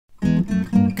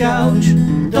couch.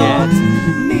 Get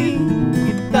me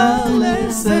guitar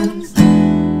lessons.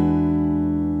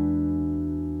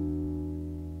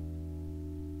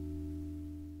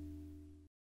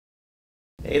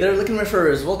 Hey there,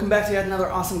 LickNRiffers! Welcome back to yet another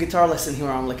awesome guitar lesson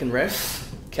here on LickNRiff.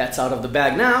 Cat's out of the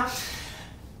bag now.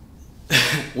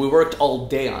 We worked all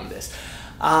day on this.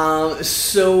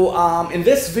 In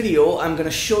this video, I'm going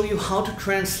to show you how to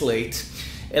translate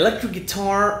electric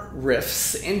guitar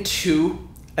riffs into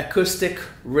acoustic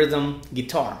rhythm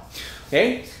guitar.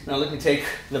 Okay, now let me take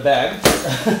the bag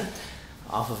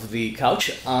off of the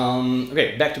couch.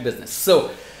 Okay, back to business.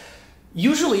 So,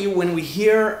 usually when we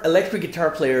hear electric guitar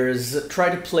players try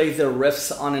to play their riffs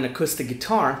on an acoustic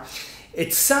guitar,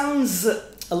 it sounds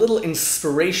a little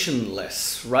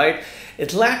inspirationless, right?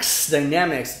 It lacks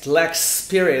dynamics, it lacks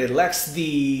spirit, it lacks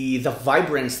the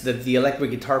vibrance that the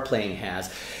electric guitar playing has.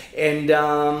 And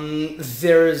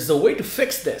there's a way to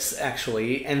fix this,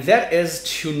 actually, and that is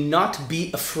to not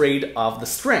be afraid of the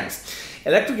strings.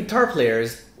 Electric guitar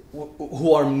players,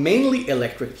 who are mainly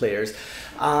electric players,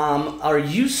 are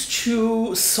used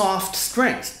to soft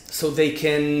strings, so they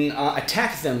can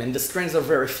attack them, and the strings are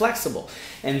very flexible.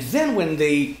 And then when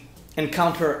they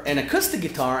encounter an acoustic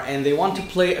guitar and they want to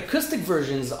play acoustic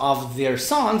versions of their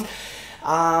songs,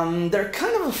 they're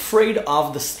kind of afraid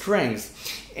of the strings,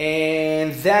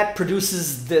 and that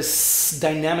produces this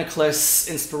dynamicless,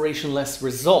 inspirationless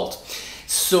result.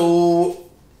 So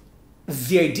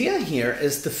the idea here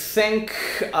is to think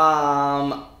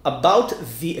about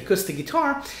the acoustic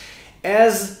guitar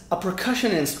as a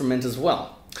percussion instrument as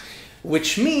well.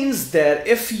 Which means that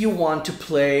if you want to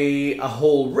play a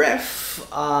whole riff,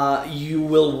 you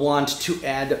will want to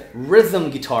add rhythm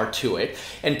guitar to it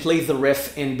and play the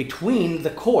riff in between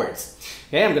the chords.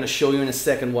 Okay, I'm going to show you in a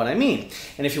second what I mean.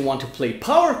 And if you want to play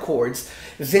power chords,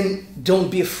 then don't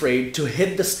be afraid to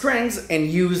hit the strings and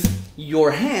use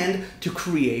your hand to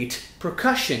create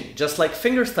percussion, just like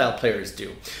fingerstyle players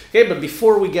do. Okay, but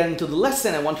before we get into the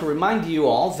lesson, I want to remind you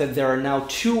all that there are now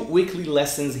 2 weekly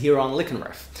lessons here on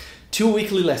LickNRiff. 2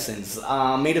 weekly lessons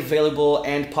made available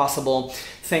and possible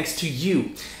thanks to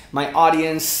you, my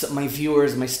audience, my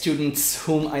viewers, my students,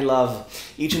 whom I love,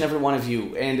 each and every one of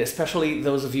you, and especially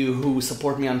those of you who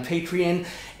support me on Patreon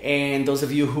and those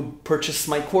of you who purchase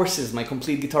my courses, my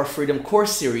Complete Guitar Freedom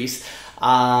course series.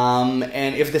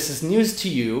 And if this is news to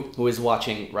you, who is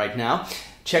watching right now,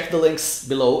 check the links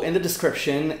below in the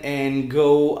description and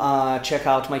go check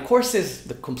out my courses,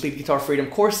 the Complete Guitar Freedom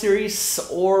course series,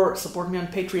 or support me on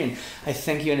Patreon. I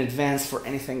thank you in advance for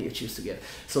anything you choose to give.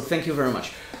 So thank you very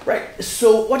much. Right,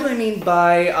 so what do I mean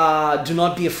by do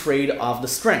not be afraid of the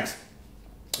strings?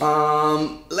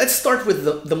 Let's start with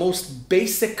the most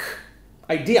basic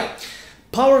idea.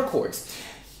 Power chords.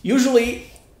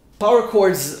 Usually, power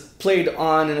chords played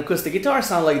on an acoustic guitar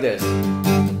sound like this.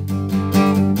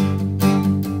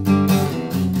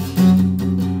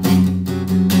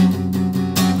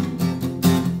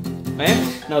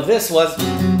 Now this was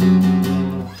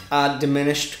a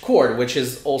diminished chord, which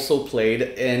is also played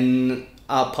in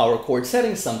a power chord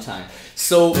setting sometimes.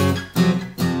 So,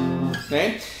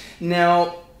 okay,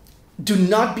 now do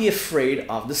not be afraid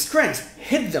of the strings.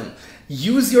 Hit them.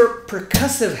 Use your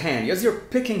percussive hand, use your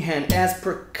picking hand as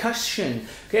percussion,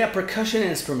 okay, a percussion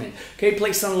instrument. Okay,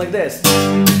 play something like this.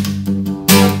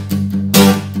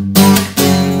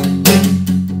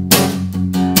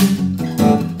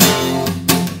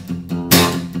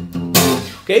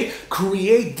 Okay,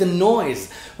 create the noise,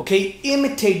 okay,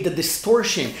 imitate the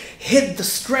distortion, hit the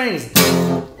strings,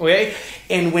 okay,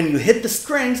 and when you hit the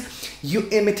strings, you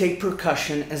imitate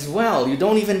percussion as well. You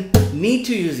don't even need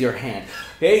to use your hand,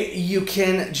 okay, you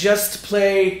can just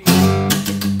play,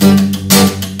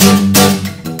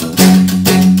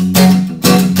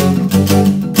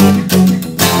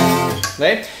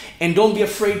 okay, and don't be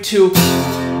afraid to,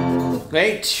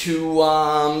 okay,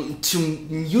 to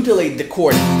mutilate the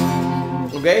chord.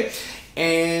 Okay,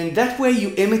 and that way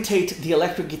you imitate the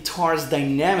electric guitar's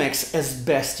dynamics as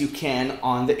best you can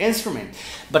on the instrument.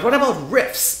 But what about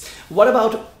riffs? What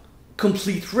about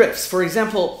complete riffs? For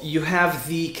example, you have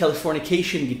the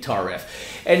Californication guitar riff,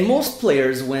 and most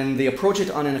players, when they approach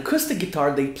it on an acoustic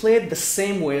guitar, they play it the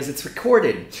same way as it's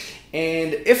recorded.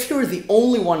 And if you're the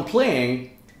only one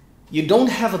playing, you don't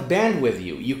have a band with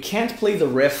you. You can't play the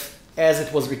riff as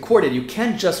it was recorded. You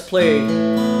can't just play,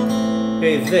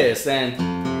 okay, this and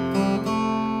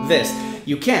this.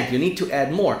 You can't. You need to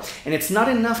add more. And it's not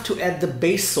enough to add the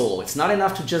bass solo. It's not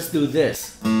enough to just do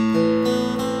this.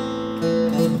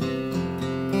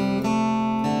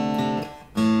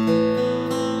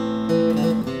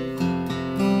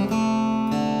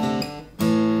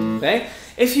 Okay?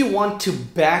 If you want to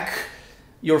back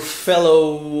your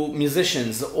fellow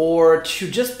musicians, or to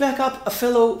just back up a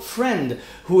fellow friend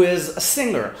who is a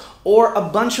singer, or a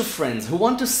bunch of friends who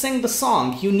want to sing the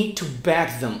song, you need to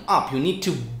back them up. You need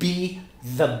to be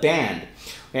the band.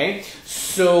 Okay?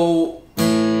 So,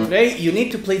 okay, you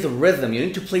need to play the rhythm. You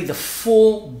need to play the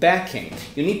full backing.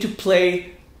 You need to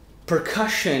play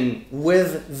percussion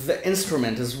with the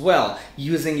instrument as well,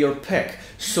 using your pick.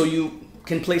 So you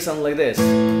can play something like this.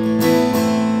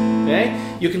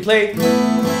 Okay? You can play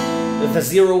the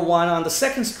 0-1 on the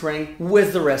second string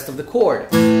with the rest of the chord.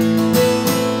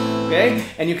 Okay?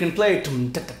 And you can play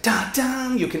dum, da, da, da,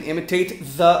 da. You can imitate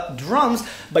the drums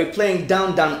by playing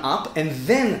down, down, up, and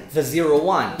then the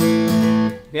 0-1.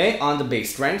 Okay? On the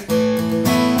bass strings.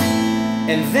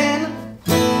 And then,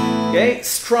 okay,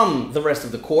 strum the rest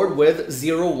of the chord with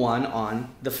 0-1 on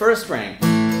the first string.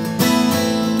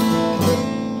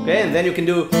 Okay? And then you can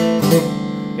do,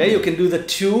 okay, you can do the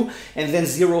 2 and then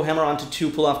 0 hammer onto 2,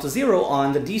 pull off to 0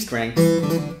 on the D string.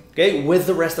 Okay? With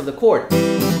the rest of the chord.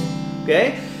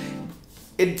 Okay?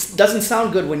 It doesn't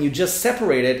sound good when you just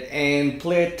separate it and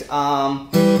play it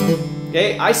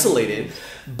okay, isolated,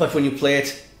 but when you play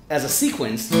it as a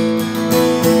sequence, okay,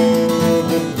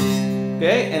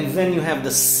 and then you have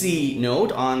the C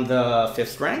note on the 5th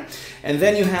string, and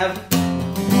then you have,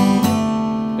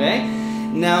 okay,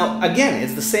 now again,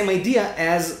 it's the same idea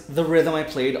as the rhythm I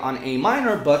played on A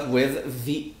minor, but with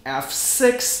the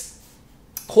F6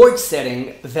 chord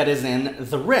setting that is in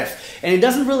the riff. And it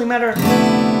doesn't really matter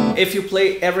if you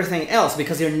play everything else,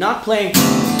 because you're not playing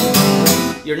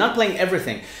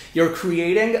everything. You're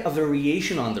creating a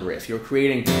variation on the riff. You're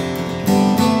creating,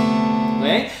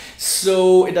 okay?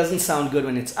 So it doesn't sound good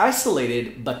when it's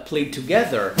isolated, but played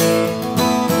together.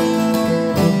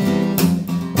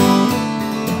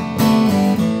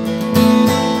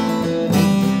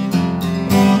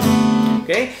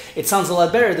 Okay? It sounds a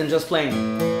lot better than just playing,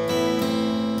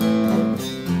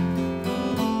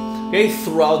 okay,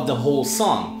 throughout the whole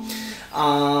song.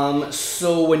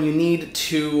 So when you need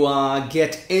to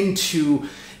get into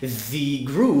the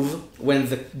groove, when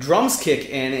the drums kick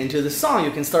in into the song,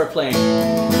 you can start playing.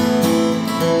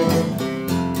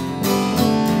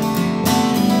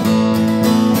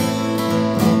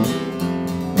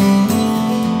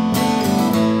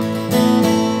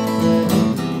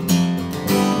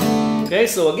 Okay,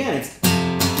 so again, it's,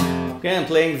 okay, I'm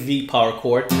playing the power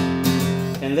chord,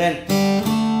 and then,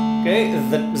 okay,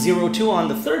 the 0-2 on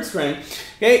the 3rd string,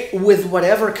 okay, with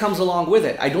whatever comes along with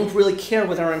it. I don't really care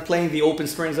whether I'm playing the open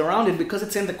strings around it because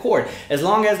it's in the chord. As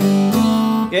long as,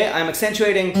 okay, I'm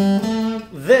accentuating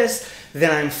this, then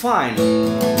I'm fine.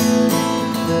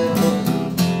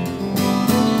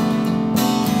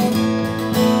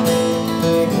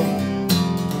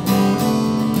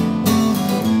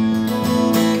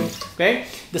 Okay,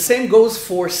 the same goes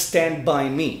for Stand By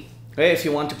Me. Okay, if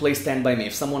you want to play Stand By Me,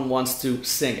 if someone wants to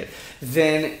sing it,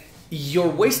 then you're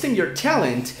wasting your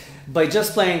talent by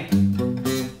just playing,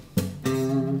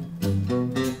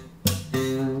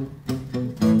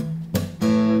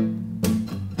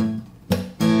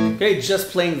 okay,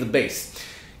 just playing the bass.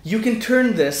 You can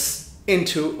turn this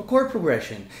into a chord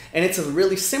progression, and it's a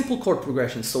really simple chord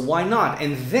progression, so why not?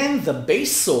 And then the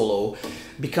bass solo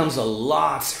becomes a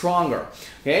lot stronger.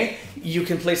 Okay, you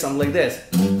can play something like this.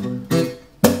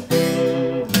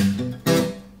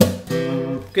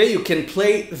 Okay, you can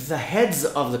play the heads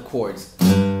of the chords.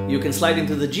 You can slide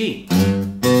into the G,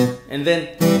 and then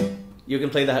you can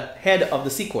play the head of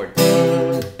the C chord,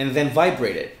 and then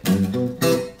vibrate it.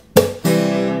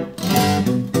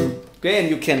 Okay, and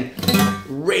you can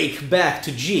rake back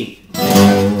to G.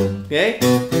 Okay,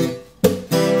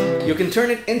 you can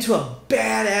turn it into a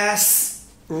badass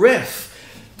riff.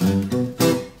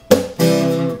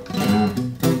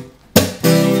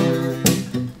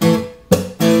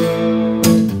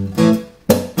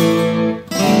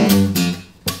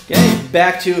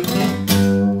 Back to,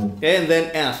 okay, and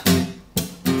then F,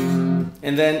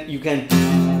 and then you can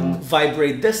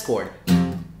vibrate this chord,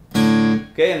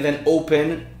 okay, and then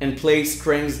open and play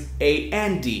strings A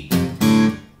and D,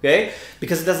 okay,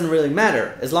 because it doesn't really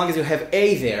matter as long as you have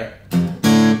A there,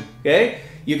 okay,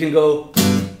 you can go,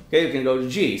 okay, you can go to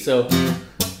G. So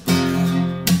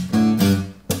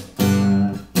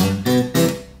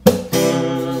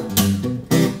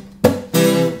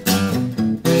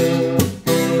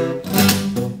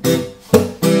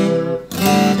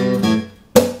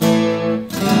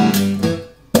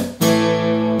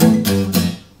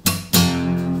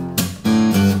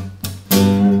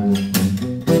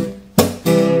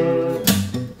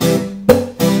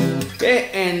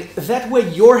that way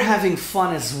you're having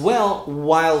fun as well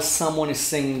while someone is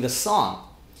singing the song.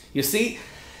 You see,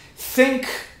 think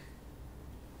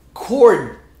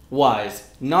chord-wise,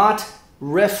 not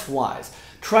riff-wise.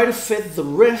 Try to fit the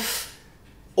riff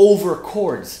over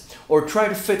chords, or try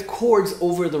to fit chords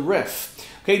over the riff.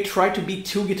 Okay, try to be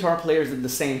two guitar players at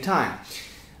the same time.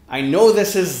 I know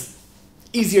this is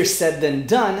easier said than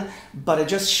done, but I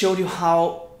just showed you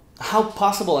how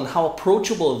possible and how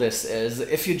approachable this is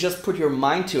if you just put your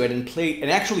mind to it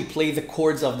and actually play the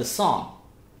chords of the song.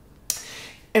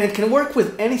 And it can work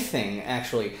with anything,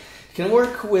 actually. It can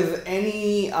work with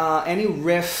any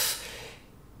riff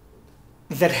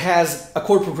that has a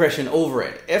chord progression over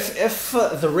it. If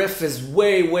the riff is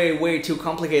way too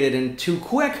complicated and too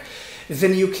quick,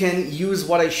 then you can use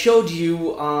what I showed you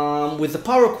with the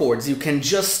power chords. You can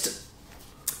just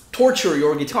torture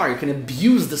your guitar. You can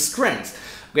abuse the strings.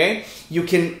 Okay, you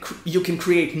can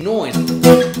create noise.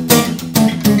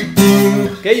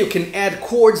 Okay, you can add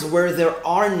chords where there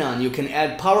are none. You can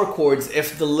add power chords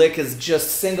if the lick is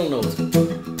just single notes.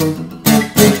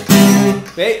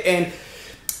 Okay, and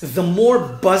the more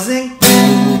buzzing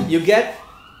you get,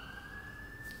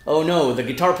 oh no, the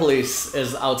guitar police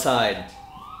is outside.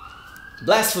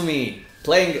 Blasphemy!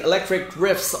 Playing electric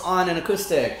riffs on an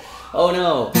acoustic. Oh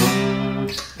no.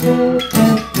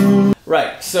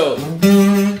 Right, so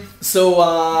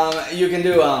you can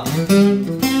do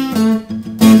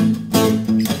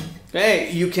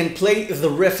okay, you can play the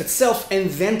riff itself and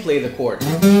then play the chord.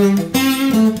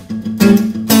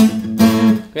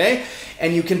 Okay,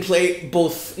 and you can play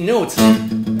both notes.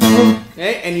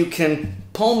 Okay, and you can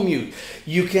palm mute.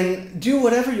 You can do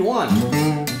whatever you want.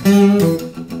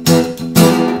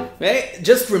 Okay,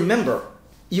 just remember,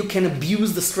 you can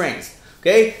abuse the strings.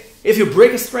 Okay, if you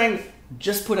break a string,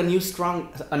 just put a new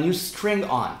string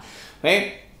on.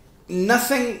 Okay,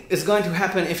 nothing is going to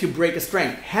happen if you break a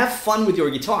string. Have fun with your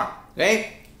guitar.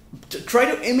 Okay, try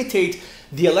to imitate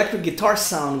the electric guitar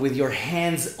sound with your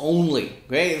hands only.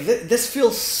 Okay, this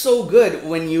feels so good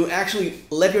when you actually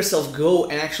let yourself go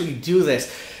and actually do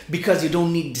this, because you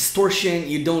don't need distortion,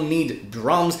 you don't need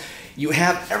drums. You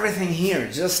have everything here,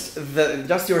 just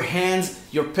your hands,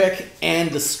 your pick,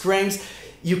 and the strings.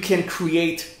 You can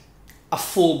create a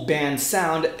full band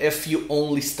sound if you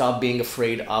only stop being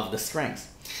afraid of the strings.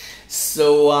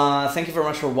 So thank you very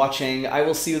much for watching. I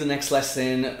will see you in the next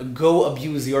lesson. Go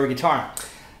abuse your guitar.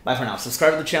 Bye for now.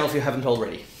 Subscribe to the channel if you haven't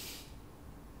already.